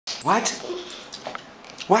What?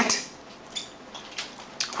 What?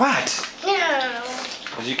 What? No.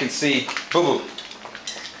 As you can see, boo-boo.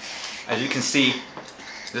 As you can see,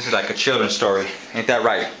 this is like a children's story. Ain't that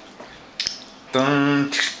right?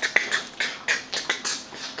 Dun,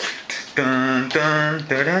 dun, dun,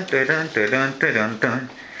 dun, dun, dun, dun, dun.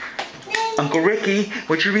 Uncle Ricky,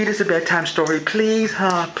 would you read us a bedtime story, please,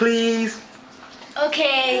 huh? Please?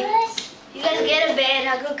 Okay. You guys get in bed.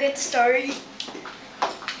 I'll go get the story.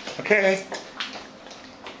 Okay.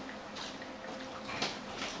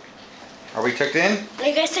 Are we tucked in? Are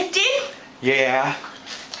you guys tucked in? Yeah.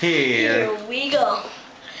 Here. Here we go.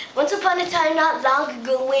 Once upon a time, not long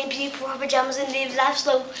ago, when people wore pajamas and lived life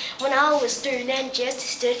slow, when all was stirred and just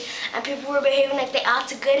stood, and people were behaving like they ought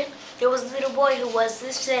to good, there was a little boy who was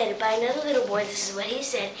said by another little boy. This is what he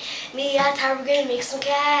said: "Me, I thought we're gonna make some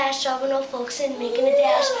cash, robbing old folks and making a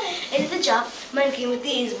dash. Into the job, money came with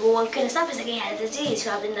ease, but one couldn't stop us like he had a disease.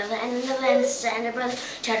 Robbed another and another, and sister and a brother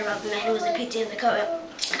tried to rob the man who was a PT in the cup.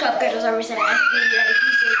 Cup girls always said,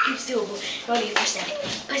 keep still, no need for static.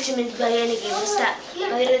 Punched him in the belly and he gave him a slap.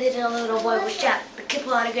 Later, the little boy was trapped. The kid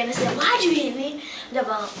pulled out a gun and said, "Why'd you hit me?" The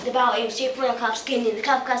ball aimed straight for the cop's skin, and the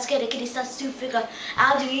cop got scared. The kid starts to figure,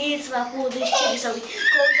 "I'll do it, so I pulled this trigger." So we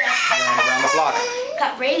closed that. Around the block.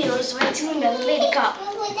 Cop radios went to another lady cop.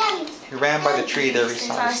 He ran by the tree there, he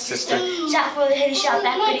saw his sister. Shot for the head, he shot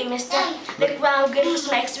back, but he missed her. Looked around good for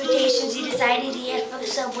some expectations. He decided he had for the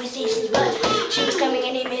subway stations, but she was coming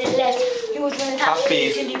and he made a left. He was running top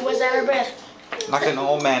speed and he was out of breath. Knocked an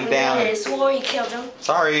old man down. And swore he killed him.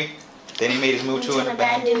 Sorry. Then he made his move to an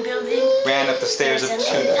abandoned building. Ran up the stairs up to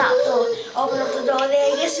the top floor. Opened up the door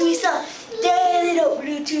there. Guess who he saw? Dave, the dope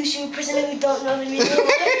Bluetooth shoot prisoner who don't know the meaning of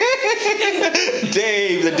what.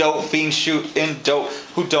 Dave, the dope fiend shooting dope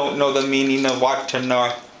who don't know the meaning of water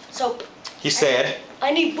nor. Soap. He said,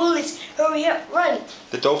 "I need bullets. Hurry up, run."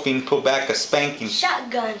 The dope fiend pulled back a spanking.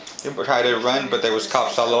 Shotgun. They tried to run, but there was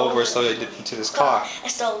cops all over, so they did into this car. I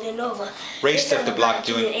stole it over. Raced up the block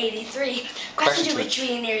doing 83. Crashed into a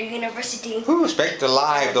tree near university. Who respect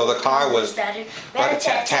alive, though the car was battered,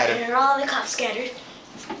 tattered, and all the cops scattered.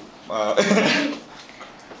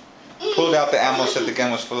 Pulled out the ammo, said the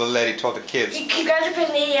gun was full of lead. He told the kids. He grabbed the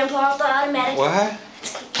pregnant lady and pulled out the automatic. What?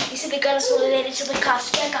 He said the gun was full of lead until the cops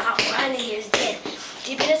check out. Behind he was dead.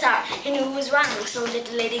 Deep in his heart, he knew he was wrong, so let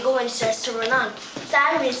the lady go and starts to run on.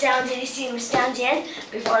 Siren sounded, he seemed astounded.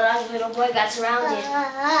 Before long, the little boy got surrounded.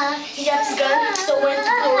 He dropped his gun, so went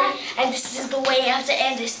to glory, and this is the way I have to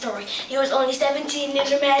end this story. He was only 17 in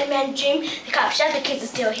a madman dream. The cop shot the kids and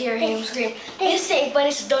still hear him scream. This ain't funny,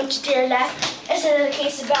 so don't you dare laugh. That's another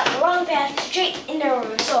case of got the wrong path, straight and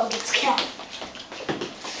narrow, so it gets capped.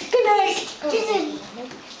 Good night.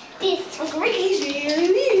 This Uncle Ricky's really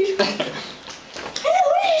weird.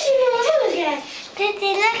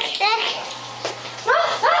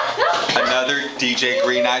 Another DJ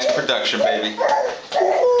GreenEyes production, baby.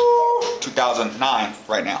 2009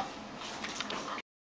 right now.